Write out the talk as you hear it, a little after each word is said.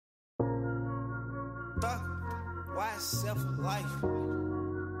We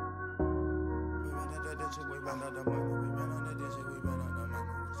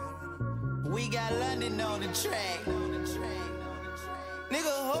got London on the track.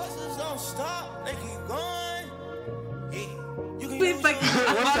 Nigga, horses don't stop, they keep going.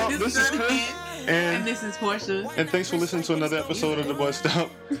 What's up? This is Chris. And this is Portia. And thanks for listening to another episode of The Bus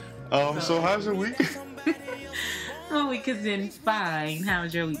Stop. So how's your week? My week has been fine.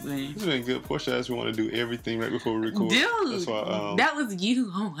 How's your week been? It's been good. Portia asked me want to do everything right before we record. Dude, that's why, that was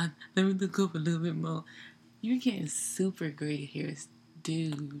you. Let me look up a little bit more. You're getting super gray hairs,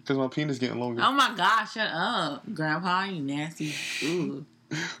 dude. Because my penis getting longer. Oh my gosh, shut up. Grandpa, you nasty. Ooh.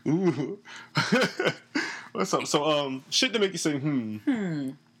 Ooh. What's up? So, shit to make you say,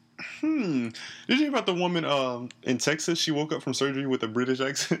 Did you hear about the woman in Texas? She woke up from surgery with a British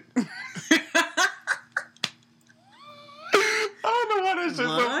accent. I don't know why that shit's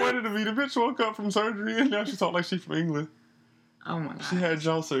so funny to me. The bitch woke up from surgery and now she talk like she's from England. Oh my god. She had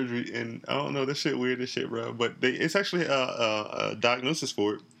jaw surgery and I don't know, that shit weird as shit, bro. But it's actually a diagnosis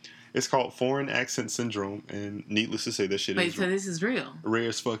for it. It's called foreign accent syndrome, and needless to say, that shit is so this is real? Rare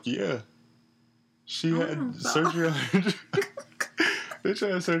as fuck, yeah. She had surgery on her jaw.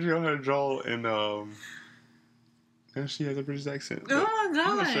 Bitch had surgery on her jaw, and she has a British accent. Oh my god!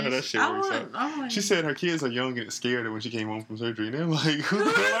 I'm not sure how that shit works out. She said her kids are young and scared when she came home from surgery, and they're like, "Who the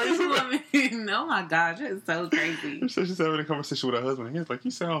hell are you?" Oh my gosh, that's so crazy. So she's having a conversation with her husband, and he's like,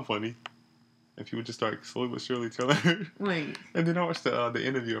 "You sound funny." If you would just start slowly but surely telling her. Wait. And then I watched the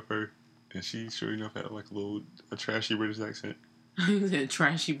interview of her, and she sure enough had like a trashy British accent. You said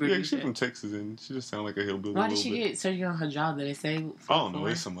trashy British. Yeah, she's from Texas, and she just sounded like a hillbilly. Why did she get surgery on her jaw? Did they say? I don't know.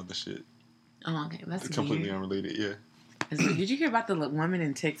 It's some other shit. Oh, okay, that's completely weird. Unrelated. Yeah. Did you hear about the woman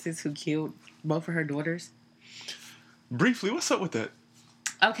in Texas who killed both of her daughters? Briefly, what's up with that?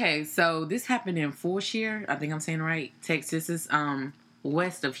 Okay, so this happened in Forsyth, I think I'm saying right. Texas is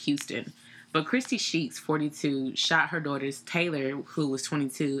west of Houston. But Christy Sheets, 42, shot her daughters Taylor, who was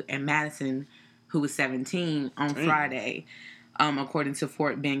 22, and Madison, who was 17, on Friday, according to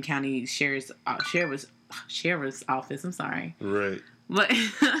Fort Bend County Sheriff's Office. I'm sorry. Right. But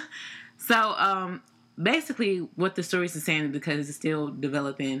so basically, what the story is saying, because it's still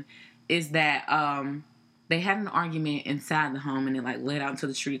developing, is that they had an argument inside the home, and it led out into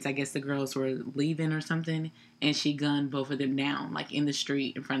the streets. I guess the girls were leaving or something, and she gunned both of them down, in the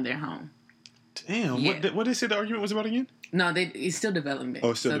street in front of their home. Damn. Yeah. What did they say the argument was about again? No, it's still development.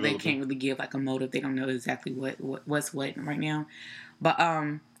 Oh, still developing. They can't really give a motive. They don't know exactly what's what right now. But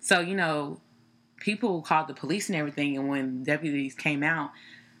so people called the police and everything, and when deputies came out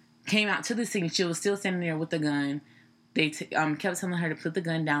to the scene, she was still standing there with the gun. They kept telling her to put the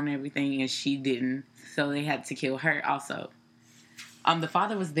gun down and everything, and she didn't. So they had to kill her also. The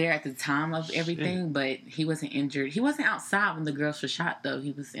father was there at the time of everything, but he wasn't injured. He wasn't outside when the girls were shot, though.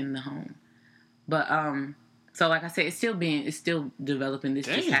 He was in the home. But so like I said, it's still developing. This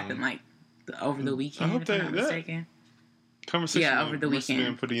just happened over the weekend. I hope if I'm not mistaken. Conversation over the must have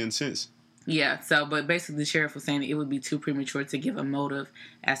weekend. been pretty intense. Yeah. So, but basically, the sheriff was saying it would be too premature to give a motive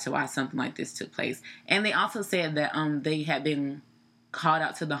as to why something like this took place. And they also said that they had been called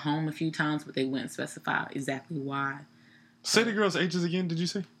out to the home a few times, but they wouldn't specify exactly why. Say the girls' ages again. Did you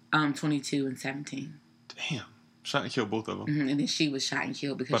say? 22 and 17. Damn. Shot and killed both of them. Mm-hmm. And then she was shot and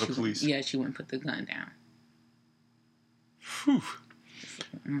killed because by the police. She wouldn't put the gun down. Whew.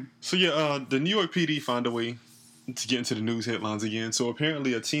 So the New York PD found a way to get into the news headlines again. So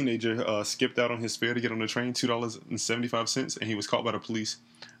apparently a teenager skipped out on his fare to get on the train, $2.75, and he was caught by the police.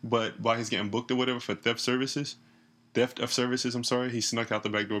 But while he's getting booked or whatever for theft of services, he snuck out the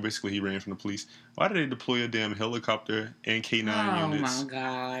back door. Basically, he ran from the police. Why did they deploy a damn helicopter and K9 units? Oh, my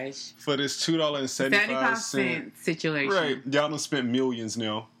gosh. For this $2.75 situation. Right. Y'all done spent millions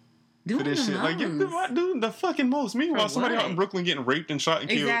now for this shit. Doing the fucking most. Meanwhile, somebody out in Brooklyn getting raped and shot and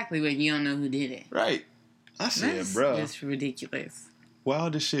killed. Exactly, but you don't know who did it. Right. I said, bro. That's just ridiculous.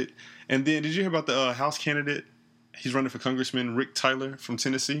 Wild as shit. And then, did you hear about the House candidate? He's running for Congressman Rick Tyler from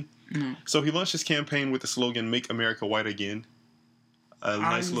Tennessee. Mm-hmm. So he launched his campaign with the slogan "Make America White Again." A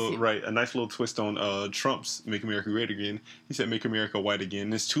nice little twist on Trump's "Make America Great Again." He said "Make America White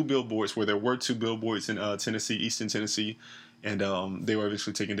Again." There's two billboards where there were two billboards in Tennessee, Eastern Tennessee, and they were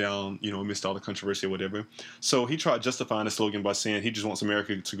eventually taken down, amidst all the controversy or whatever. So he tried justifying the slogan by saying he just wants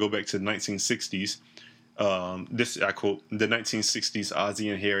America to go back to the 1960s. This I quote: "The 1960s, Ozzie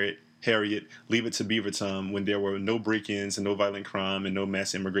and Harriet, leave it to Beaver time when there were no break-ins and no violent crime and no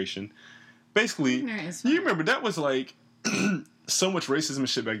mass immigration." Basically, you remember that was so much racism and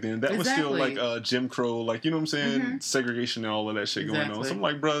shit back then. That was still like Jim Crow, like, you know what I'm saying? Segregation and all of that shit going on. So I'm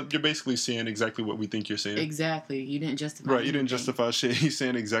like, bro, you're basically saying exactly what we think you're saying. Exactly. You didn't justify Right, you didn't justify shit. You're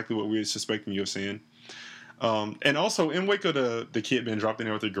saying exactly what we're suspecting you're saying. And also, in wake of the kid being dropped in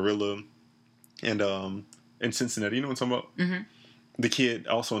there with a gorilla and in Cincinnati, you know what I'm talking about? Mm-hmm. The kid,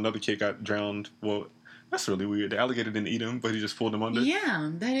 also another kid got drowned. Well, that's really weird. The alligator didn't eat him, but he just pulled him under.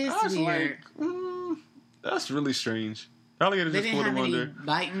 Yeah, that is weird. Like, that's really strange. The alligator just pulled him under.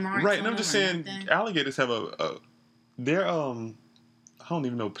 Biting marks. Right, and I'm just saying, alligators have they're I don't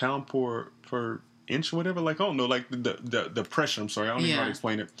even know, pound per inch or whatever. Like, I don't know, like the pressure. I'm sorry, I don't even know how to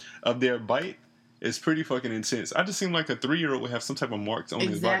explain it. Of their bite. It's pretty fucking intense. I just seem like a 3-year-old would have some type of marks on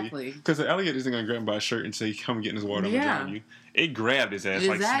his body. Because the alligator isn't going to grab him by a shirt and say, come get in his water, I'm going to drown you. It grabbed his ass,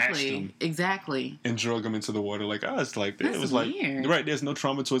 like snatched him. Exactly. And drug him into the water. Like, I was like, it was weird. Right, there's no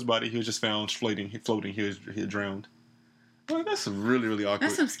trauma to his body. He was just found floating. He was drowned. Like, that's really, really awkward.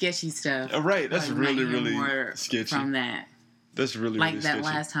 That's some sketchy stuff. Right, that's like, really, really sketchy. From that. That's really, like really that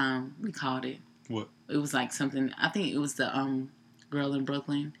sketchy. last time we called it. What? It was like something, I think it was the girl in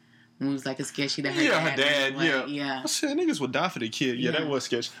Brooklyn. It was like a sketchy that her dad. Yeah. I said, niggas would die for the kid. Yeah, that was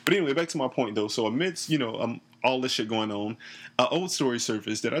sketchy. But anyway, back to my point, though. So amidst, all this shit going on, an old story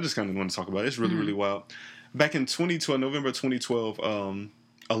surfaced that I just kind of want to talk about. It's really, really wild. Back in November 2012,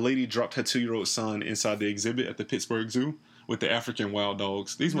 a lady dropped her 2-year-old son inside the exhibit at the Pittsburgh Zoo with the African wild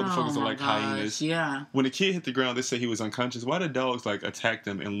dogs. These motherfuckers are like hyenas. Yeah. When the kid hit the ground, they say he was unconscious. Why did dogs, like, attack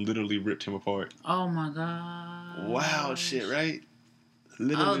him and literally ripped him apart? Oh, my God. Wild shit, right?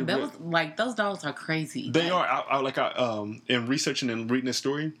 Literally that was like those dogs are crazy. They are. I in researching and reading this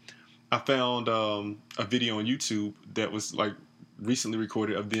story, I found a video on YouTube that was like recently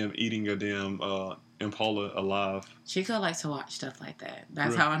recorded of them eating a damn impala alive. Chico likes to watch stuff like that.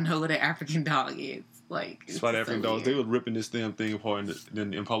 That's how I know what an African dog is. Like, it's by the African dogs. They were ripping this damn thing apart, and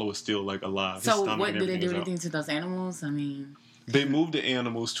then the impala was still like alive. So what did they do anything to those animals? I mean. They moved the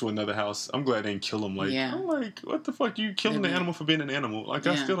animals to another house. I'm glad they didn't kill them. Like, I'm like, what the fuck? You killing the animal for being an animal? Like,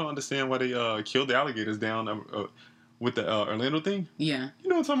 I still don't understand why they killed the alligators down with the Orlando thing. Yeah. You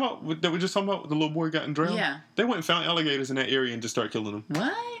know what I'm talking about? That we just talking about? The little boy got drowned? Yeah. They went and found alligators in that area and just started killing them.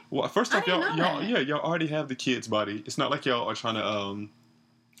 What? Well, first off, y'all already have the kid's body. It's not like y'all are trying to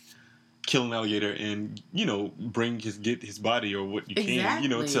kill an alligator and get his body or what you can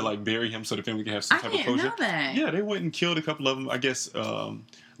to like bury him so the family can have some type of closure. Know that. Yeah, they went and killed a couple of them. I guess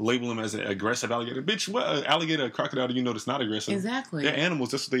label them as an aggressive alligator. Bitch, what alligator, a crocodile? That's not aggressive. Exactly. They're animals.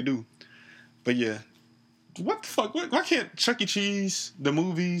 That's what they do. But yeah, what the fuck? Why can't Chuck E. Cheese, the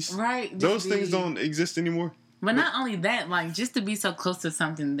movies, those things don't exist anymore? But not only that, like, just to be so close to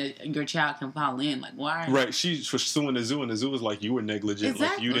something that your child can fall in, like, why? Right, she was suing the zoo, and the zoo was like, you were negligent.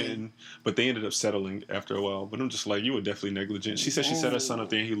 Exactly. Like, you didn't. But they ended up settling after a while. But I'm just like, you were definitely negligent. She said she set her son up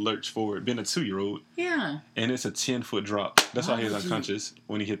there, and he lurched forward, being a 2-year-old. Yeah. And it's a 10-foot drop. That's why he was unconscious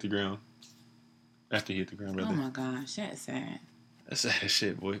when he hit the ground. After he hit the ground, rather. Oh, my gosh, that's sad. That's sad as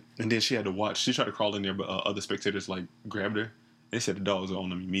shit, boy. And then she had to watch. She tried to crawl in there, but other spectators, like, grabbed her. They said the dogs were on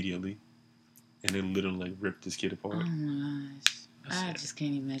them immediately. And they literally like ripped this kid apart. Oh my gosh. I just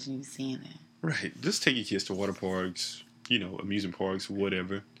can't imagine you seeing that. Right. Just take your kids to water parks, amusement parks,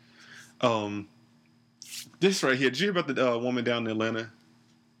 whatever. This right here. Did you hear about the woman down in Atlanta?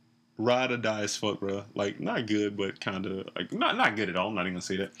 Ride or die as fuck, bro. Like, not good, but kind of, like, not good at all. I'm not even going to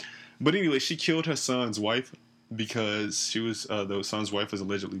say that. But anyway, she killed her son's wife because she was, the son's wife was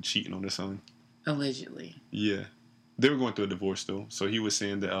allegedly cheating on her son. Allegedly. Yeah. They were going through a divorce, though. So he was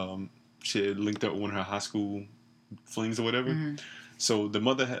saying that, she had linked up with one of her high school flings or whatever. Mm-hmm. So the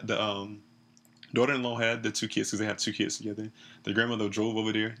mother had the daughter-in-law had the 2 kids because they have 2 kids together. The grandmother drove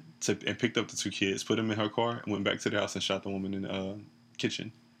over there and picked up the 2 kids, put them in her car, and went back to the house and shot the woman in the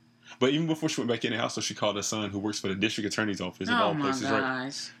kitchen. But even before she went back in the house, so she called her son, who works for the district attorney's office of all places,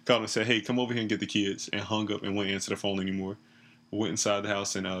 right? Called and said, "Hey, come over here and get the kids," and hung up and wouldn't answer the phone anymore. Went inside the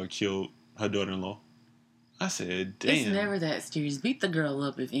house and killed her daughter-in-law. I said, damn. It's never that serious. Beat the girl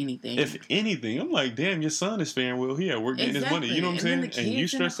up, if anything. If anything. I'm like, damn, your son is faring well. He at work getting his money. You know what I'm saying? And you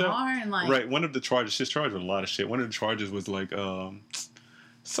stressed out. Right. One of the charges, she's charged with a lot of shit. One of the charges was like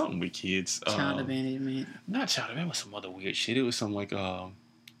something with kids. Child abandonment. Not child abandonment. It was some other weird shit. It was some like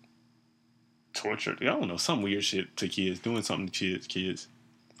torture. I don't know. Some weird shit to kids. Doing something to kids.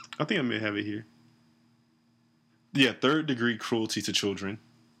 I think I may have it here. Yeah, 3rd-degree cruelty to children.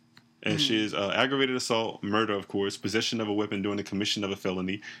 And she is aggravated assault, murder, of course, possession of a weapon during the commission of a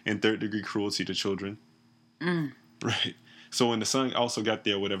felony, and 3rd-degree cruelty to children. Right. So when the son also got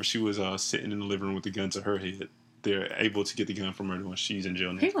there, whatever, she was sitting in the living room with the gun to her head. They're able to get the gun from her when she's in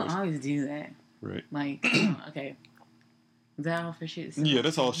jail now. People always do that. Right. Like, okay. Is that all for shit? Yeah,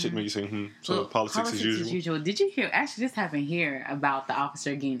 that's all shit make you say, So Well, politics as usual. Did you hear? Actually, this happened here about the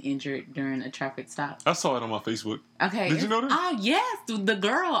officer getting injured during a traffic stop. I saw it on my Facebook. Okay. Did you know that? Oh, yes. The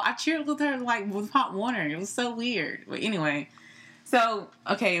girl. I cheered with her like with Pop Warner. It was so weird. But anyway. So,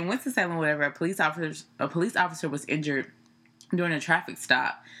 okay, in Winston-Salem, whatever, a police officer was injured during a traffic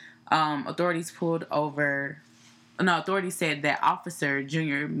stop. Authorities said that Officer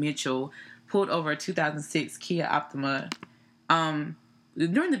Junior Mitchell pulled over a 2006 Kia Optima.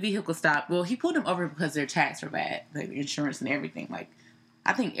 During the vehicle stop, well, he pulled him over because their tags were bad, like insurance and everything. Like,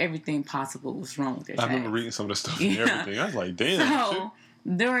 I think everything possible was wrong with their tags. I remember reading some of the stuff and everything. I was like, damn. So,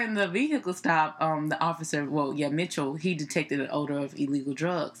 during the vehicle stop, the officer, Mitchell, he detected an odor of illegal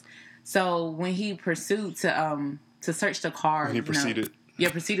drugs. So when he pursued to search the car, he proceeded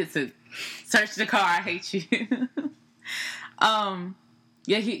to search the car. I hate you.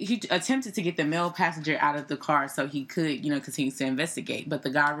 He attempted to get the male passenger out of the car so he could, continue to investigate. But the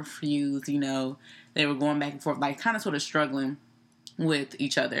guy refused. They were going back and forth, like kind of sort of struggling with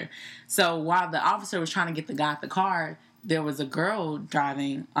each other. So while the officer was trying to get the guy out the car, there was a girl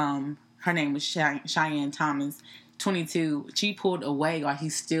driving. Her name was Cheyenne Thomas, 22. She pulled away while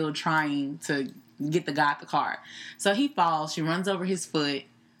he's still trying to get the guy out the car. So he falls. She runs over his foot.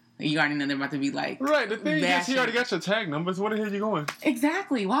 You already know they're about to be like... Right, the thing is, he already got your tag numbers. Where the hell you going?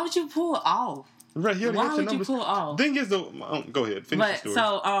 Exactly. Why would you pull off? Right, he already got your numbers. Why would you pull off? Thing is, though... go ahead, finish the story.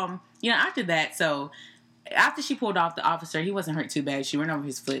 So, after that, after she pulled off the officer, he wasn't hurt too bad. She ran over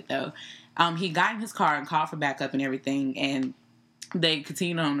his foot, though. He got in his car and called for backup and everything, and they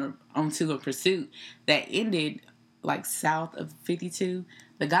continued onto a pursuit that ended, like, south of 52.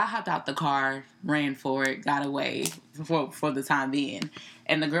 The guy hopped out the car, ran for it, got away for the time being.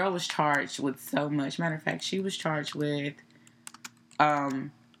 And the girl was charged with so much. Matter of fact, she was charged with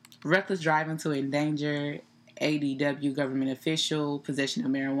reckless driving to endanger ADW government official, possession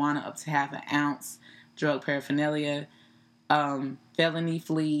of marijuana up to half an ounce, drug paraphernalia, felony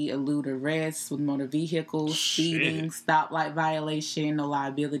flee, elude arrest with motor vehicles, speeding, stoplight violation, no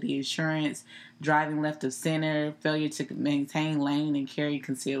liability insurance, driving left of center, failure to maintain lane and carry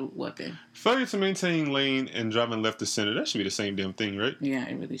concealed weapon. Failure to maintain lane and driving left of center, that should be the same damn thing, right? Yeah,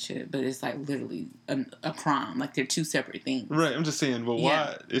 it really should. But it's like literally a crime. Like they're two separate things. Right, I'm just saying, but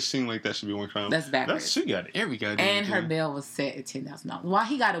why? It seemed like that should be one crime. That's backwards. She got every goddamn And thing. her bail was set at $10,000. Well,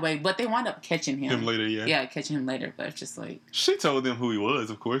 he got away, but they wound up catching him. Him later, yeah. Yeah, catching him later, but it's just like... She told them who he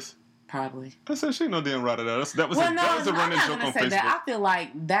was, of course. Probably. I said she no damn right at that. That was a running joke on Facebook. That. I feel like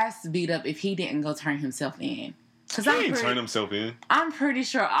that's beat up if he didn't go turn himself in. He ain't turn himself in. I'm pretty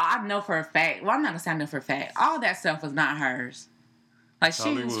sure. I know for a fact. Well, I'm not gonna say I know for a fact. All that stuff was not hers. Like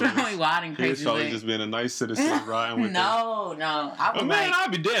she was probably wild and crazy. He's probably just being a nice citizen riding with No.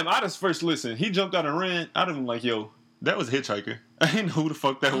 I'd be damn. I'd have first listened. He jumped out and ran. I'd have been like, yo, that was a hitchhiker. I didn't know who the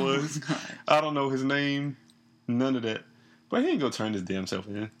fuck that was. I don't know his name. None of that. But he ain't gonna turn his damn self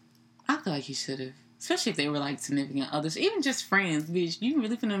in. I feel like he should have. Especially if they were like significant others. Even just friends, bitch. You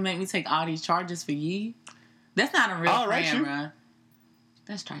really finna make me take all these charges for you? That's not a real friend, bro.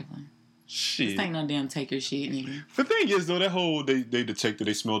 That's trifling. Shit. This ain't no damn take your shit, nigga. The thing is, though, that whole they detected,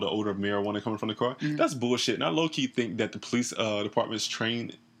 they smelled the odor of marijuana coming from the car. Mm-hmm. That's bullshit. And I low-key think that the police departments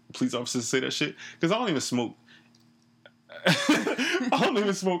train police officers to say that shit. Because I don't even smoke. I don't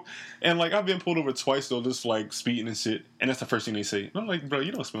even smoke. And, like, I've been pulled over twice, though, just, like, speeding and shit. And that's the first thing they say. And I'm like, bro,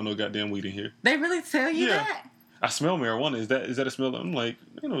 you don't smell no goddamn weed in here. They really tell you that? I smell marijuana. Is that a smell? I'm like,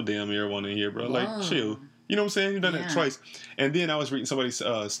 ain't no damn marijuana in here, bro. Whoa. Like, chill. You know what I'm saying? You've done that twice. And then I was reading somebody's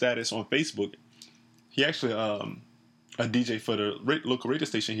status on Facebook. He actually, a DJ for the local radio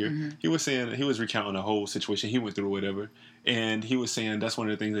station here, he was saying, he was recounting the whole situation he went through or whatever. And he was saying that's one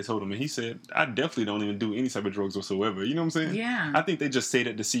of the things they told him. And he said, I definitely don't even do any type of drugs whatsoever. You know what I'm saying? Yeah. I think they just say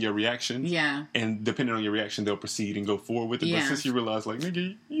that to see your reaction. Yeah. And depending on your reaction, they'll proceed and go forward with it. Yeah. But since you realize, like,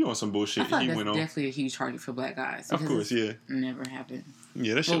 nigga, you on some bullshit. I feel like that's definitely a huge target for black guys. Of course, yeah. Never happened.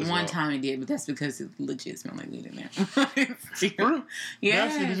 Yeah, that shit was one wild. time it did, but that's because it legit smelled like weed in there. Yeah,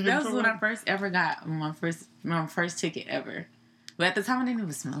 that was when I first ever got my first ticket ever. But at the time, I didn't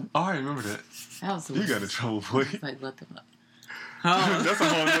even smoke. Oh, I remember that. That was you got in trouble, boy. Like, what the fuck? Oh. That's a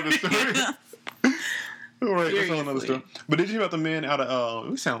whole other story. All right, that's a whole other story. But did you hear about the man out of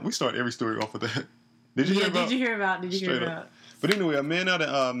we start every story off with that. Did you hear about? But anyway, a man out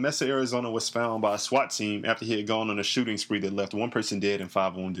of Mesa, Arizona was found by a SWAT team after he had gone on a shooting spree that left one person dead and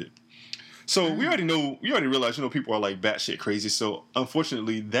 5 wounded. So we already realize, people are like batshit crazy. So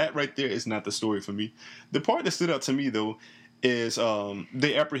unfortunately, that right there is not the story for me. The part that stood out to me, though, is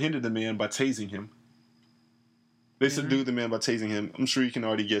they apprehended the man by tasing him. They subdued the man by tasing him. I'm sure you can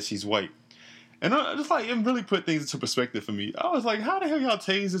already guess he's white. And I just like, it really put things into perspective for me. I was like, how the hell y'all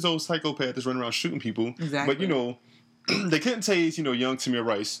tase this old psychopath that's running around shooting people? Exactly. But, you know, they couldn't tase, you know, young Tamir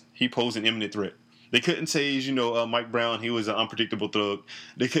Rice. He posed an imminent threat. They couldn't tase, you know, Mike Brown. He was an unpredictable thug.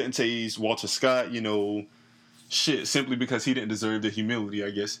 They couldn't tase Walter Scott, you know, simply because he didn't deserve the humility, I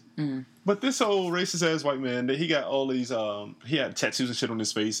guess. Mm. But this old racist-ass white man, he got all these, he had tattoos and shit on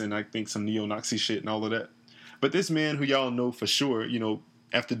his face, and I think some neo-Nazi shit and all of that. But this man who y'all know for sure, you know,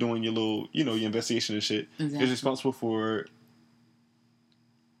 after doing your little, you know, your investigation and shit, is responsible for,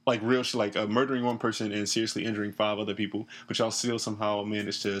 like, real shit, like murdering one person and seriously injuring 5 other people. But y'all still somehow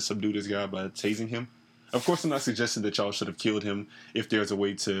managed to subdue this guy by tasing him. Of course, I'm not suggesting that y'all should have killed him if there's a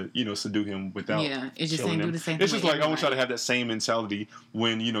way to, you know, subdue him without it's just killing him. do the same thing. It's just like, I want y'all to have that same mentality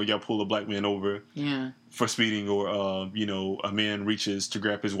when, you know, y'all pull a black man over for speeding, or, you know, a man reaches to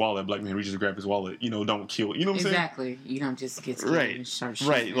grab his wallet, a black man reaches to grab his wallet, you know, don't kill. You know what I'm saying? Exactly. You don't just get scared and start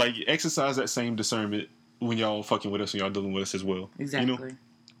shooting. Right. Like, exercise that same discernment when y'all fucking with us and y'all dealing with us as well. Exactly. You know?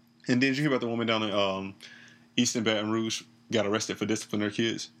 And then did you hear about the woman down in Eastern Baton Rouge got arrested for disciplining her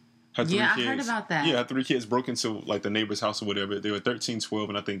kids? Her 3 kids, I heard about that. Yeah, her 3 kids broke into, like, the neighbor's house or whatever. They were 13, 12,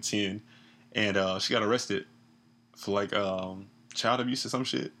 and I think 10. And she got arrested for, like, child abuse or some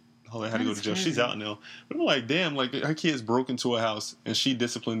shit. Hold on, had to go to jail. She's out now. But I'm like, damn, like, her kids broke into a house, and she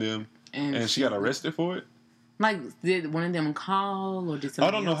disciplined them, and she got arrested for it? Like, did one of them call, or did somebody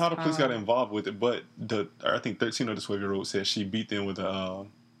I don't know how the police call? got involved with it, but I think 13 of the 12-year-olds said she beat them with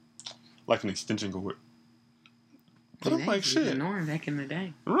like an extension cord. But I'm like, shit. Norm back in the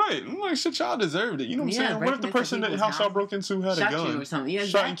day. Right. I'm like, shit, y'all deserved it. You know what I'm saying? What if the person that house y'all broke into had a gun? Shot you or something. Yeah,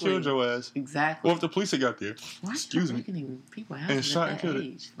 shot and killed your ass. Exactly. Or if the police had got there. Why Excuse me. People and shot and killed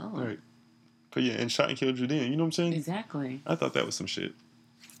it. Right. But yeah, and shot and killed you then. You know what I'm saying? Exactly. I thought that was some shit.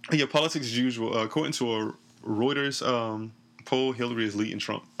 Yeah, politics as usual. According to a Reuters poll, Hillary is leading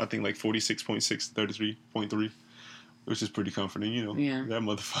Trump. I think like 46.6, 33.3, which is pretty comforting. You know, that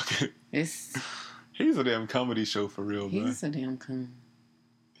motherfucker. He's a damn comedy show for real, bro. He's a damn coon.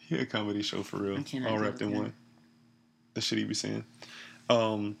 He a comedy show for real. All wrapped in one. The shit he be saying.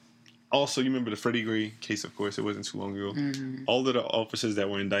 Also, you remember the Freddie Gray case, of course. It wasn't too long ago. Mm-hmm. All of the officers that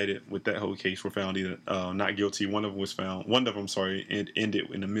were indicted with that whole case were found either not guilty. One of them, and ended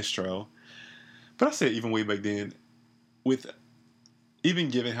in a mistrial. But I said even way back then, with even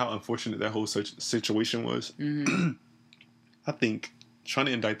given how unfortunate that whole situation was, I think trying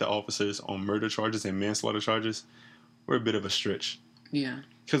to indict the officers on murder charges and manslaughter charges were a bit of a stretch. Yeah.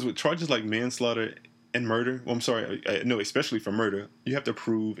 Because with charges like manslaughter and murder, especially for murder, you have to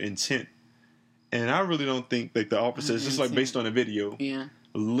prove intent. And I really don't think like the officers, just like based on a video,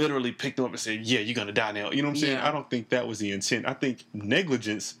 literally picked them up and said, yeah, you're going to die now. You know what I'm saying? I don't think that was the intent. I think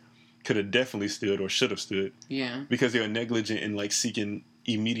negligence could have definitely stood or should have stood. Yeah. Because they were negligent in like seeking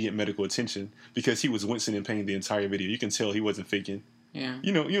immediate medical attention because he was wincing in pain the entire video. You can tell he wasn't faking. Yeah.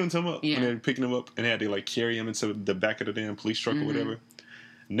 You know what I'm talking about? Yeah. When they were picking him up and had to like carry him into the back of the damn police truck or whatever.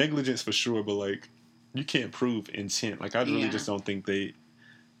 Negligence for sure, but like you can't prove intent. Like I really just don't think they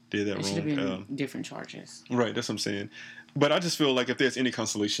did that wrong. It should have been different charges. Right, that's what I'm saying. But I just feel like if there's any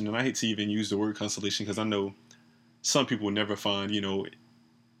consolation, and I hate to even use the word consolation because I know some people will never find,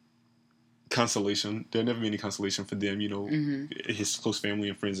 consolation. There'll never be any consolation for them, his close family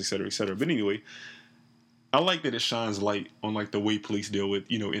and friends, et cetera, et cetera. But anyway, I like that it shines light on like the way police deal with,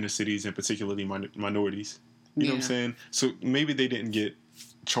 inner cities and particularly minorities. You know what I'm saying? So maybe they didn't get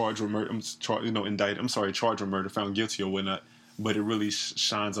charged with murder, charged with murder, found guilty or whatnot. But it really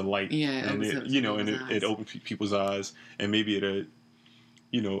shines a light, and it opens people's eyes, and maybe it,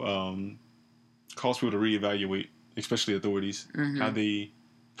 cause people to reevaluate, especially authorities, how they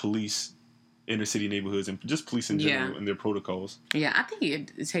police inner city neighborhoods and just police in general and their protocols. Yeah, I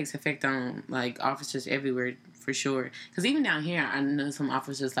think it takes effect on like officers everywhere for sure. Because even down here, I know some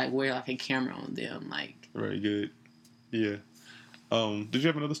officers like wear like a camera on them, like. Very good. Yeah. Did you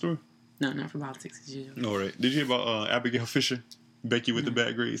have another story? No, not for politics as usual. All right. Did you hear about Abigail Fisher? Becky with the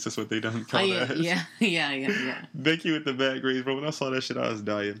bad grades. That's what they done call that. Yeah. Becky with the bad grades, bro. When I saw that shit, I was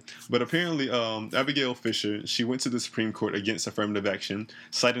dying. But apparently, Abigail Fisher, she went to the Supreme Court against affirmative action,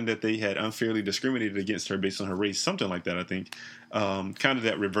 citing that they had unfairly discriminated against her based on her race. Something like that, I think. Kind of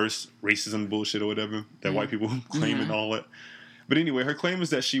that reverse racism bullshit or whatever that white people claim and all that. But anyway, her claim is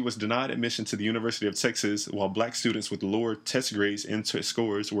that she was denied admission to the University of Texas while black students with lower test grades and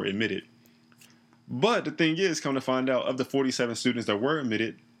scores were admitted. But the thing is, come to find out, of the 47 students that were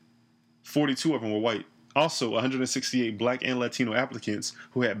admitted, 42 of them were white. Also, 168 black and Latino applicants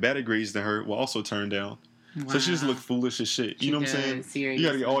who had better grades than her were also turned down. So she just looked foolish as shit. You know what I'm saying? Seriously. You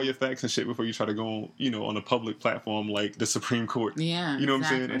got to get all your facts and shit before you try to go on, on a public platform like the Supreme Court. Yeah, you know what I'm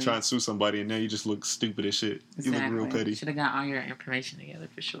saying? And try and sue somebody, and now you just look stupid as shit. You look real petty. Should have got all your information together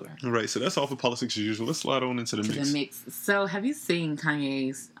for sure. Right. So that's all for politics as usual. Let's slide on into the mix. So have you seen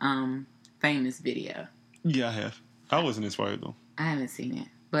Kanye's famous video? Yeah, I have. I wasn't inspired though. I haven't seen it,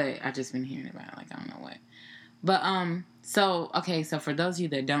 but I've just been hearing about it. Like I don't know what. But so for those of you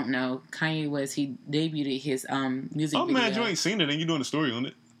that don't know, he debuted his music video. I'm mad you ain't seen it and you doing a story on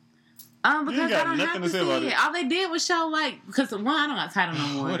it. Because I don't have to see it. All they did was show because one, I don't got title no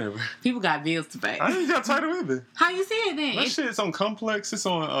more. Whatever. People got bills to pay. I ain't got title either. How you see it then? That shit's on Complex. It's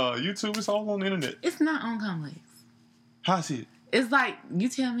on YouTube. It's all on the internet. It's not on Complex. How I see it? It's like you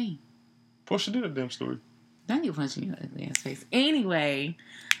tell me. Portia did a damn story. Don't you punch in your ugly ass face. Anyway,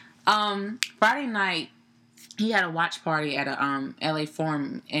 Friday night. He had a watch party at a LA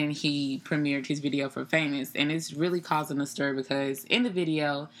Forum, and he premiered his video for Famous, and it's really causing a stir because in the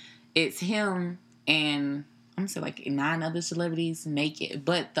video, it's him and I'm gonna say like 9 other celebrities naked,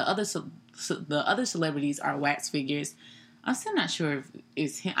 but the other celebrities are wax figures. I'm still not sure if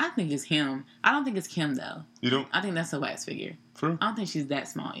it's him. I think it's him. I don't think it's Kim though. You don't? I think that's a wax figure. True. I don't think she's that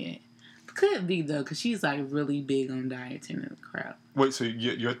small yet. Could be though, because she's like really big on dieting and crap. Wait, so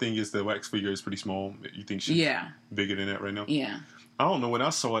your thing is the wax figure is pretty small? You think she's bigger than that right now? Yeah. I don't know. When I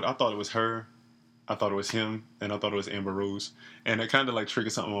saw it, I thought it was her. I thought it was him, and I thought it was Amber Rose. And it kind of like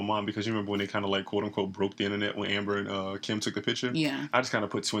triggered something in my mind because you remember when they kind of like quote unquote broke the internet when Amber and Kim took the picture? Yeah. I just kind of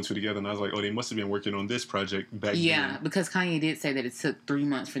put 2 and 2 together and I was like, oh, they must have been working on this project back then. Yeah, because Kanye did say that it took 3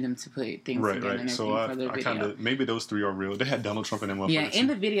 months for them to put things together and everything so for the video. I kind of, maybe those 3 are real. They had Donald Trump in them. Yeah, in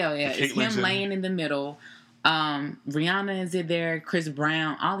the video, it's him laying in the middle. Rihanna is in there, Chris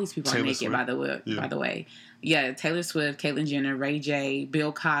Brown, all these people are naked, by the way. Yeah, Taylor Swift, Caitlyn Jenner, Ray J,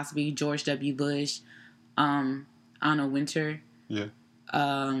 Bill Cosby, George W. Bush, Anna Wintour. Yeah.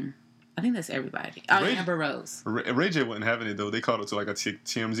 I think that's everybody. Amber Rose. Ray J wasn't having it though. They called up to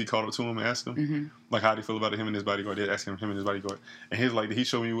TMZ called up to him and asked him like how do you feel about him and his bodyguard. They asked him and his bodyguard, and he's like, did he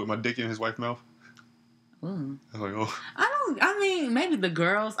show me with my dick in his wife's mouth? Ooh. I was like, oh. I mean, maybe the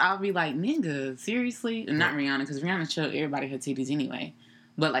girls. I'll be like, nigga, seriously, and not Rihanna because Rihanna showed everybody her titties anyway.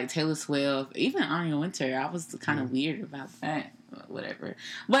 But like Taylor Swift, even Anna Wintour, I was kind of weird about that. Whatever.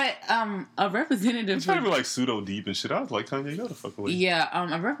 But a representative. It's trying to be like pseudo deep and shit. I was like, Kanye, go the fuck away. Yeah.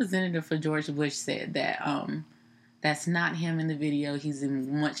 A representative for George Bush said that that's not him in the video. He's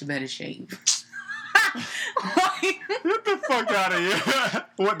in much better shape. Get the fuck out of here.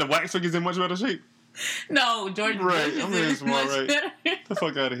 What, the wax figure's in much better shape? No, George Bush is much better. Get the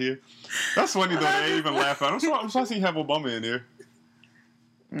fuck out of here. That's funny though. They ain't even laugh at. I'm surprised to see you have Obama in there.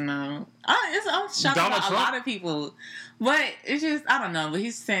 No. I'm shocked about a lot of people. But it's just, I don't know. But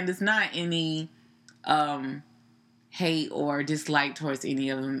he's saying there's not any hate or dislike towards any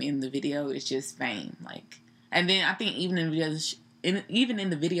of them in the video. It's just fame. Like, and then I think even in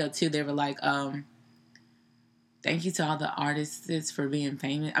the video too, they were like, thank you to all the artists for being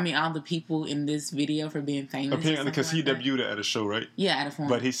famous. I mean, all the people in this video for being famous. Apparently, because he debuted at a show, right? Yeah, at a forum.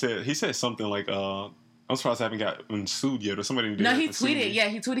 But he said something like, I'm surprised I haven't gotten sued yet, or somebody did. No, he tweeted. Yeah,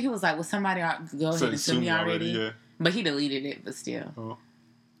 he tweeted. He was like, "Well, somebody go ahead and sue me already." Yeah. But he deleted it. But still. Oh.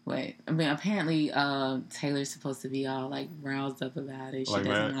 Wait. I mean, apparently, Taylor's supposed to be all like roused up about it. She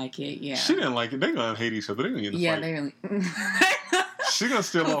doesn't like it. Yeah. She didn't like it. They're gonna hate each other. They're gonna get in a fight. They really. She gonna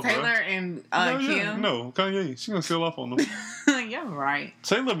steal off. Taylor and Kim. No, Kanye. She gonna steal off on them. You're right.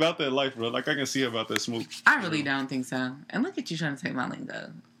 Taylor about that life, bro. Like I can see her about that smoke. I really don't think so. And look at you trying to take my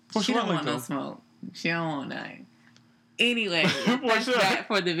lingo. She don't want no smoke. She don't want nothing. Anyway, that's that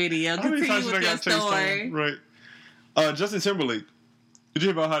for the video. Continue with your story. Right. Justin Timberlake. Did you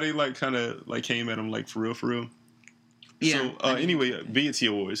hear about how they like kind of like came at him like for real? Yeah. So anyway, BET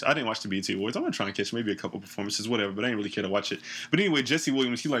Awards. I didn't watch the BET Awards. I'm gonna try and catch maybe a couple performances, whatever. But I didn't really care to watch it. But anyway, Jesse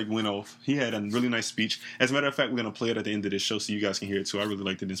Williams, he like went off. He had a really nice speech. As a matter of fact, we're gonna play it at the end of this show so you guys can hear it too. I really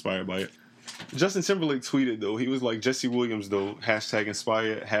liked it. Inspired by it. Justin Timberlake tweeted though. He was like, Jesse Williams though.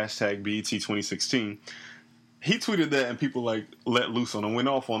 #inspired. #BET 2016. He tweeted that and people like let loose on him, went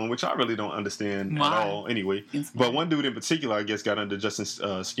off on him, which I really don't understand at all. Anyway, but one dude in particular, I guess, got under Justin's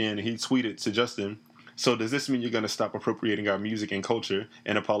skin. And he tweeted to Justin, so does this mean you're going to stop appropriating our music and culture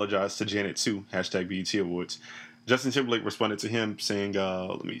and apologize to Janet too? #BET Awards. Justin Timberlake responded to him saying,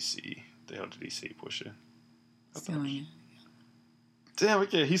 let me see. What the hell did he say, Portia? Damn,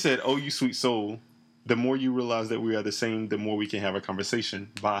 okay. He said, oh, you sweet soul. The more you realize that we are the same, the more we can have a conversation.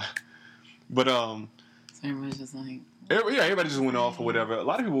 Bye. But, so everybody's just like... everybody just went off or whatever. A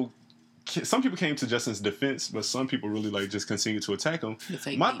lot of people some people came to Justin's defense, but some people really like just continued to attack him.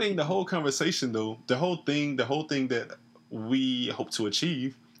 My thing, the whole conversation though, the whole thing that we hope to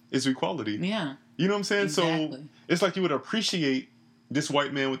achieve is equality. Yeah. You know what I'm saying? Exactly. So it's like you would appreciate this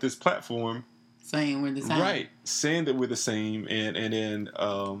white man with this platform saying we're the same. Right. Saying that we're the same and then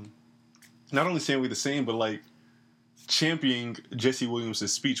not only saying we're the same, but like championing Jesse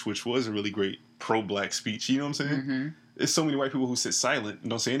Williams' speech, which was a really great pro-black speech. You know what I'm saying? Mm-hmm. There's so many white people who sit silent and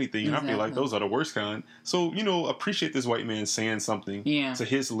don't say anything, and I feel like those are the worst kind. So, appreciate this white man saying something to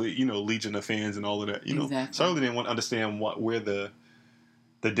his, legion of fans and all of that. You know, so I really didn't want to understand where the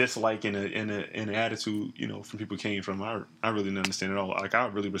dislike and the attitude, from people came from. I really didn't understand it all. Like, I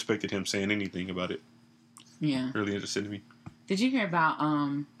really respected him saying anything about it. Yeah, really interested in me. Did you hear about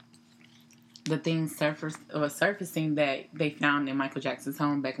the things surfacing that they found in Michael Jackson's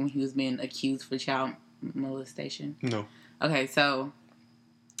home back when he was being accused for child molestation? No. Okay, so,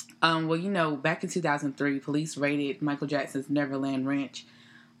 back in 2003, police raided Michael Jackson's Neverland Ranch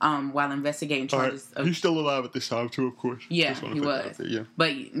while investigating charges. He's still alive at this time too, of course. Yeah, he was. Yeah.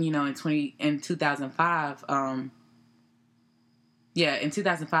 But in 2005, in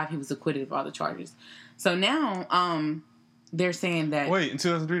 2005 he was acquitted of all the charges. So now, they're saying that. Wait, in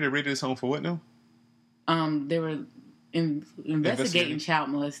 2003 they raided his home for what now? They were investigating child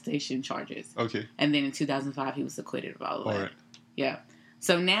molestation charges. Okay. And then in 2005 he was acquitted of all of that. All right. Yeah.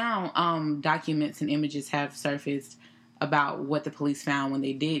 So now, documents and images have surfaced about what the police found when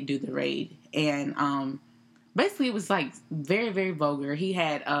they did do the raid, and basically it was like very, very vulgar. He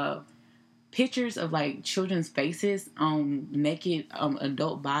had pictures of like children's faces on naked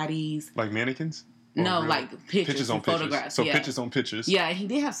adult bodies, like mannequins. No, like pictures on photographs. So pictures on pictures. Yeah, he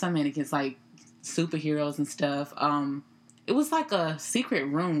did have some mannequins like superheroes and stuff. It was like a secret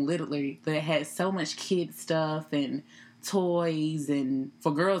room, literally, that had so much kid stuff and toys and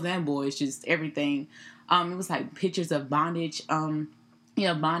for girls and boys, just everything. It was like pictures of bondage,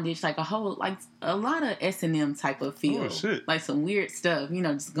 bondage, like a lot of S&M type of feel. Oh, shit. Like some weird stuff,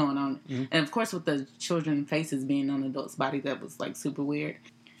 just going on. Mm-hmm. And of course with the children's faces being on adults' body, that was like super weird.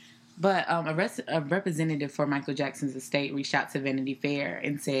 But a representative for Michael Jackson's estate reached out to Vanity Fair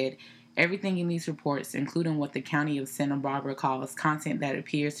and said, everything in these reports, including what the county of Santa Barbara calls content that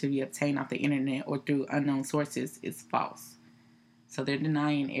appears to be obtained off the internet or through unknown sources, is false. So they're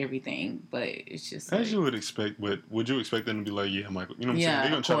denying everything, but it's just as you would expect. But would you expect them to be like, yeah, Michael? You know what I'm saying? They're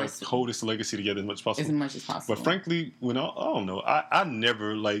gonna try to hold this legacy together as much as possible. As much as possible. But frankly, I don't know. I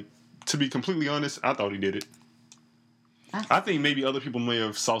never, like, to be completely honest, I thought he did it. I think maybe other people may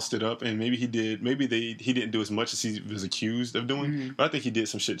have sauced it up, and maybe he did. Maybe he didn't do as much as he was accused of doing. Mm-hmm. But I think he did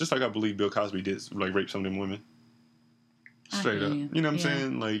some shit, just like I believe Bill Cosby did, like rape some of them women. Straight up, you know what I'm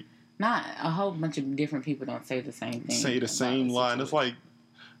saying? Like, not a whole bunch of different people don't say the same thing. Say the same lie, and it's like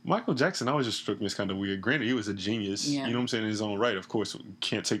Michael Jackson always just struck me as kind of weird. Granted, he was a genius. Yeah. You know what I'm saying, in his own right. Of course,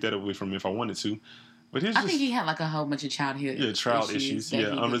 can't take that away from him if I wanted to. But I think he had like a whole bunch of childhood child issues. Yeah,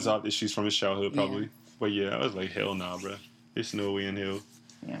 unresolved issues from his childhood probably. Yeah. But yeah, I was like, hell nah, bro. There's no way in hell.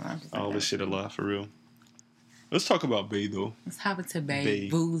 Yeah, all this shit a lie for real. Let's talk about Bay though. Let's hop into Bay.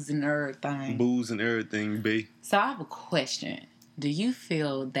 Booze and everything. Booze and everything, Bay. So I have a question. Do you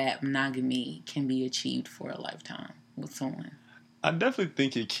feel that monogamy can be achieved for a lifetime with someone? I definitely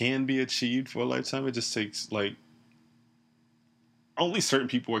think it can be achieved for a lifetime. It just takes, like, only certain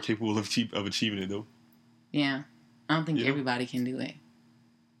people are capable of achieving it though. Yeah. I don't think everybody can do it.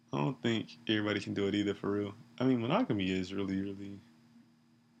 I don't think everybody can do it either, for real. I mean, monogamy is really, really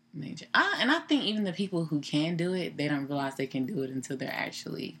major. And I think even the people who can do it, they don't realize they can do it until they're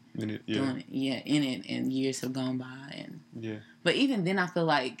actually doing it. Yeah, in it, and years have gone by. But even then, I feel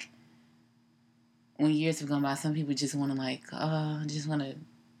like when years have gone by, some people just want to just want to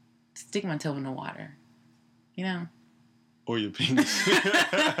stick my toe in the water, or your penis.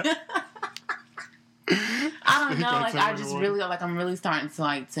 I don't know. I just really I'm really starting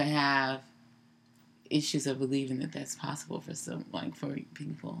to have issues of believing that that's possible for for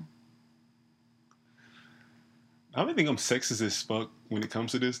people. I don't think I'm sexist as fuck when it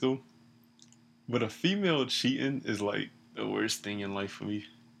comes to this though. But a female cheating is like the worst thing in life for me.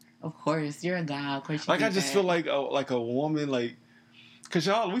 Of course, you're a guy. Of course, I just feel like a woman, because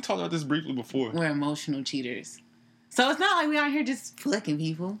y'all, we talked about this briefly before. We're emotional cheaters. So it's not like we out here just fucking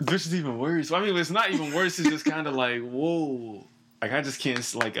people. This is even worse. I mean, it's not even worse. It's just kind of like, whoa. Like, I just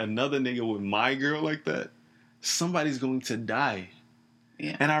can't, another nigga with my girl like that, somebody's going to die.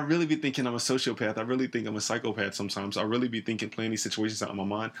 Yeah. And I really be thinking I'm a sociopath. I really think I'm a psychopath sometimes. I really be thinking, playing these situations out in my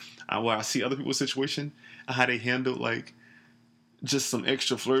mind. Where I see other people's situation and how they handle, just some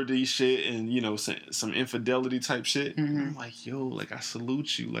extra flirty shit and, you know, some infidelity type shit. Mm-hmm. I'm like, yo, like, I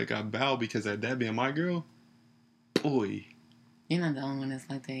salute you. Like, I bow because that being my girl, boy. You're not the only one that's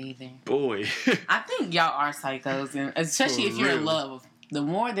like that either. Boy. I think y'all are psychos, and especially if you're in love. The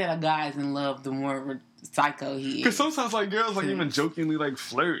more that a guy is in love, the more psycho he is. Because sometimes, like, girls, like, even jokingly, like,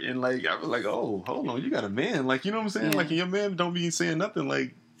 flirt, and, like, I was like, oh, hold on, you got a man. Like, you know what I'm saying? Yeah. Like, your man don't be saying nothing,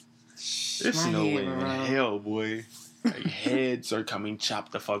 like, there's no way in hell, boy. Like, heads are coming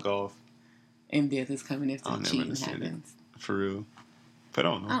chopped the fuck off. And death is coming if the cheating happens. For real. But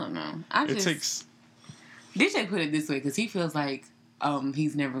I don't know. I don't know. DJ put it this way, because he feels like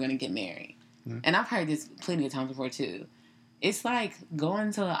he's never going to get married. Mm-hmm. And I've heard this plenty of times before, too. It's like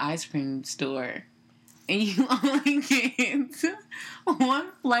going to an ice cream store and you only get one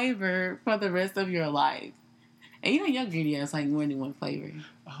flavor for the rest of your life. And you know your greedy ass like more than one flavor.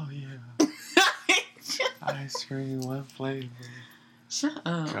 Oh, yeah. Ice cream, one flavor. Shut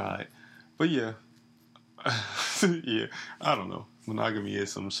up. God. But yeah. Yeah. I don't know. Monogamy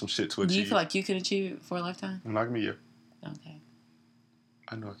is some shit to achieve. Do you feel like you could achieve it for a lifetime? Monogamy, yeah. Okay.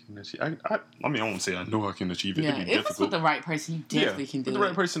 I know I can achieve. I mean, I won't say I know I can achieve it. Yeah, if it's with the right person, you definitely can do it. With the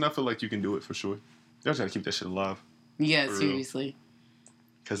right person, I feel like you can do it for sure. You just gotta keep that shit alive. Yeah, seriously.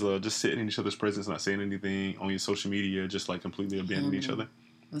 Because just sitting in each other's presence, not saying anything on your social media, just like completely abandoning each other.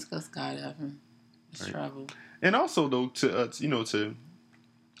 Let's go skydiving. Let's travel. And also, though, to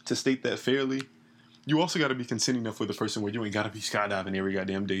state that fairly, you also got to be consenting enough with the person where you ain't got to be skydiving every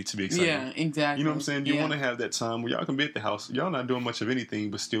goddamn day to be excited. Yeah, exactly. You know what I'm saying? You want to have that time where y'all can be at the house. Y'all not doing much of anything,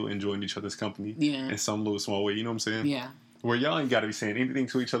 but still enjoying each other's company. Yeah. In some little small way. You know what I'm saying? Yeah. Where y'all ain't got to be saying anything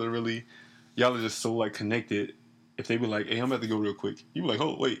to each other, really. Y'all are just so, like, connected. If they be like, hey, I'm about to go real quick. You be like,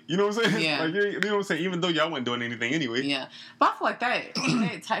 oh, wait. You know what I'm saying? Yeah. Like, you know what I'm saying? Even though y'all wasn't doing anything anyway. Yeah. But I feel like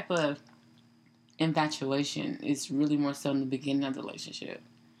that type of infatuation is really more so in the beginning of the relationship.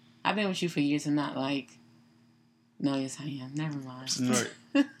 I've been with you for years and not like, no, yes, I am. Never mind. Right.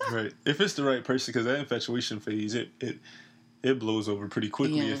 Right. If it's the right person, because that infatuation phase, it blows over pretty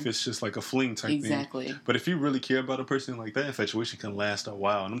quickly if it's just like a fling type thing. Exactly. But if you really care about a person, like that infatuation can last a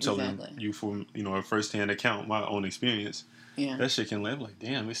while. And I'm telling you from, a first-hand account, my own experience. Yeah. That shit can last. Like,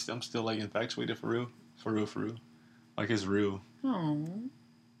 damn, I'm still like infatuated for real. For real, for real. Like, it's real. Oh.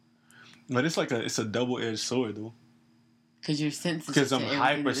 But it's like it's a double-edged sword, though. Because you're sensitive. Because I'm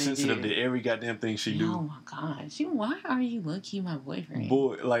hypersensitive to every goddamn thing she do. Oh my gosh! Why are you low-key my boyfriend?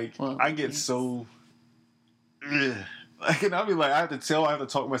 Boy, like I get so. Like, and I'll be like, I have to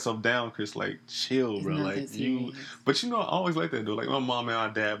talk myself down, Chris. Like, chill, bro. Like you, but I always like that though. Like my mom and my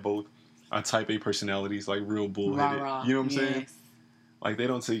dad both are type A personalities, like real bullheaded. You know what I'm saying? Like they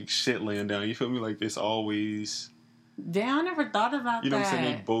don't take shit laying down. You feel me? Like it's always. Damn, I never thought about that. You know what I'm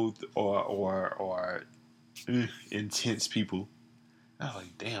saying? They both are intense people. I was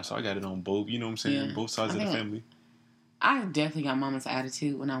like, damn, so I got it on both, you know what I'm saying? Yeah. Both sides of the family. I definitely got mama's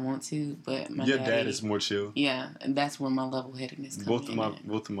attitude when I want to, but my dad is more chill. Yeah, and that's where my level-headedness comes in.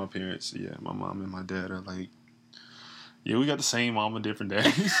 Both of my parents, yeah, my mom and my dad are like, yeah, we got the same mama, different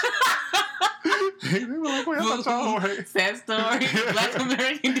daddies. They were like, wait, I thought y'all were right. Sad story. Black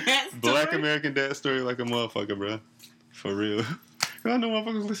American dad story. Black American dad story like a motherfucker, bro. For real. I know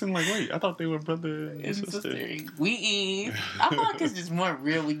motherfuckers listening like, wait, I thought they were brother and sister. We is. I feel like it's just more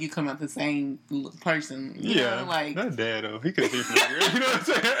real when you come out the same person. You know, like that dad though. He could have been real. You know what I'm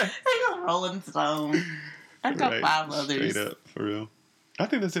saying? He was Rolling Stone. I got 5 others. Straight up, for real. I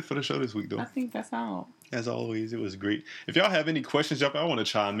think that's it for the show this week, though. I think that's all. As always, it was great. If y'all have any questions, I want to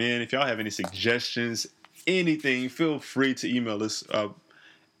chime in. If y'all have any suggestions, anything, feel free to email us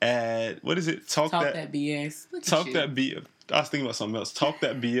at, what is it? Talk that BS. Talk that BS. I was thinking about something else.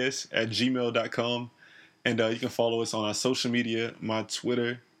 talkthatbs@gmail.com. And you can follow us on our social media. My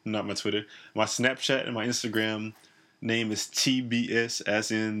Snapchat and my Instagram name is TBS,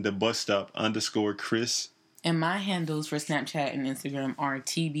 as in the bus stop _Chris. And my handles for Snapchat and Instagram are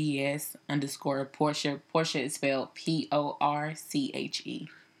TBS_Portia. Portia is spelled PORCHE.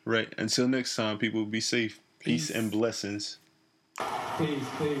 Right. Until next time, people, be safe. Peace and blessings. Peace.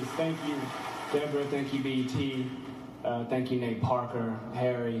 Thank you, Deborah. Thank you, BT. Thank you, Nate Parker,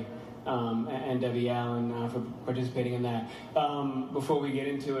 Harry, and Debbie Allen for participating in that. Before we get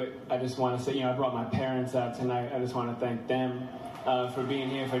into it, I just want to say, I brought my parents out tonight. I just want to thank them for being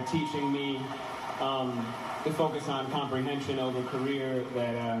here, for teaching me to focus on comprehension over career,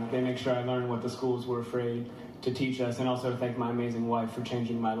 that they make sure I learn what the schools were afraid to teach us, and also to thank my amazing wife for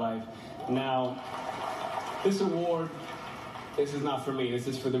changing my life. Now, this award, this is not for me. This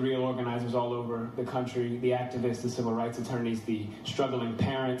is for the real organizers all over the country, the activists, the civil rights attorneys, the struggling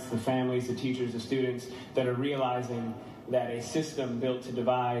parents, the families, the teachers, the students that are realizing that a system built to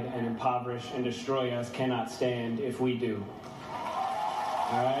divide and impoverish and destroy us cannot stand if we do.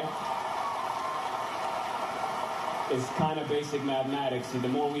 All right? It's kind of basic mathematics. The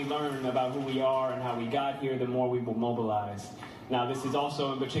more we learn about who we are and how we got here, the more we will mobilize. Now, this is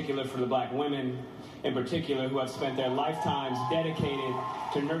also in particular for the black women, in particular, who have spent their lifetimes dedicated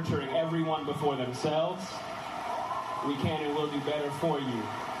to nurturing everyone before themselves. We can and will do better for you.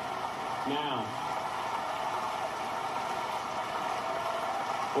 Now,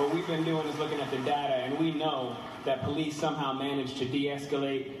 what we've been doing is looking at the data, and we know that police somehow manage to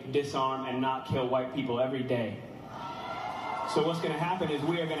de-escalate, disarm, and not kill white people every day. So what's going to happen is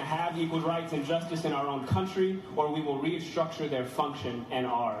we are going to have equal rights and justice in our own country, or we will restructure their function and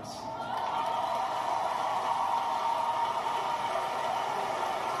ours.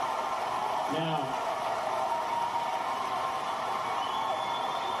 Now,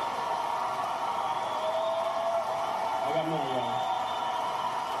 I got more, y'all.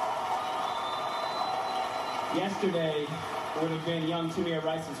 Yesterday would have been young Tamir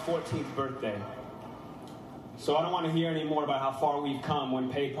Rice's 14th birthday. So I don't want to hear any more about how far we've come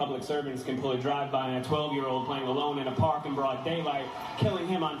when paid public servants can pull a drive-by on a 12-year-old playing alone in a park in broad daylight, killing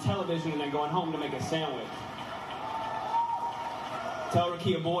him on television and then going home to make a sandwich. Tell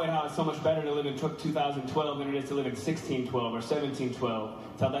Rakia Boyd how it's so much better to live in 2012 than it is to live in 1612 or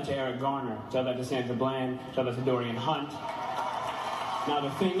 1712. Tell that to Eric Garner. Tell that to Sandra Bland. Tell that to Dorian Hunt. Now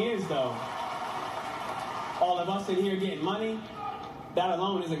the thing is, though, all of us in here getting money, that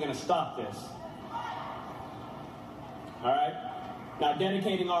alone isn't going to stop this. All right? Now,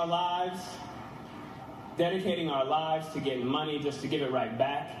 dedicating our lives to getting money just to give it right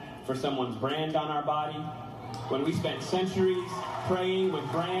back for someone's brand on our body, when we spent centuries praying with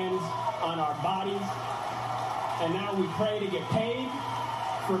brands on our bodies, and now we pray to get paid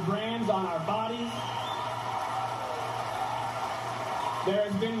for brands on our bodies. There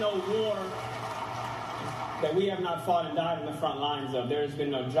has been no war that we have not fought and died in the front lines of. There has been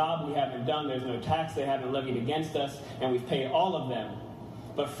no job we haven't done. There's no tax they haven't levied against us, and we've paid all of them.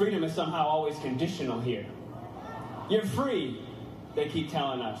 But freedom is somehow always conditional here. You're free, they keep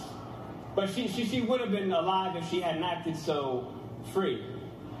telling us. But she would have been alive if she hadn't acted so free.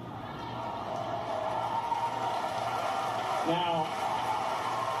 Now,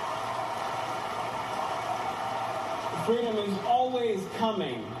 freedom is always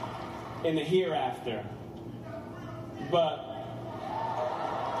coming in the hereafter. But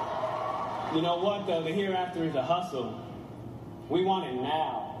you know what, though? The hereafter is a hustle. We want it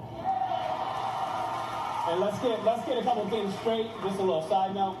now. And let's get a couple things straight. Just a little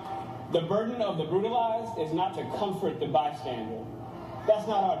side note. The burden of the brutalized is not to comfort the bystander. That's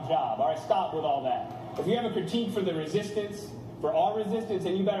not our job. All right, stop with all that. If you have a critique for the resistance, for our resistance,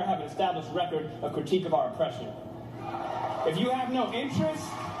 then you better have an established record of critique of our oppression. If you have no interest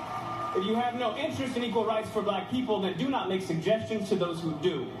in equal rights for black people, then do not make suggestions to those who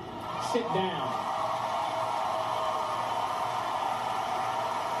do. Sit down.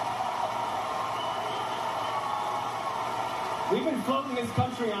 We've been floating this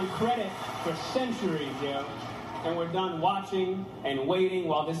country on credit for centuries, yo. And we're done watching and waiting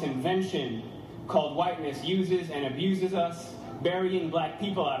while this invention called whiteness uses and abuses us, burying black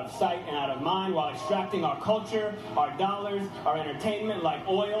people out of sight and out of mind while extracting our culture, our dollars, our entertainment like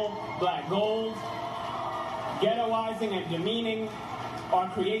oil, black gold, ghettoizing and demeaning our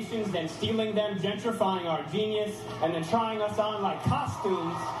creations, then stealing them, gentrifying our genius, and then trying us on like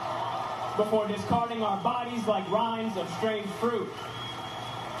costumes before discarding our bodies like rinds of strange fruit.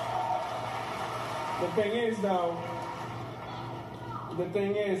 The thing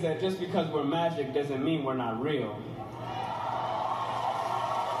is that just because we're magic doesn't mean we're not real.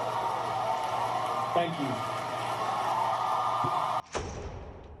 Thank you.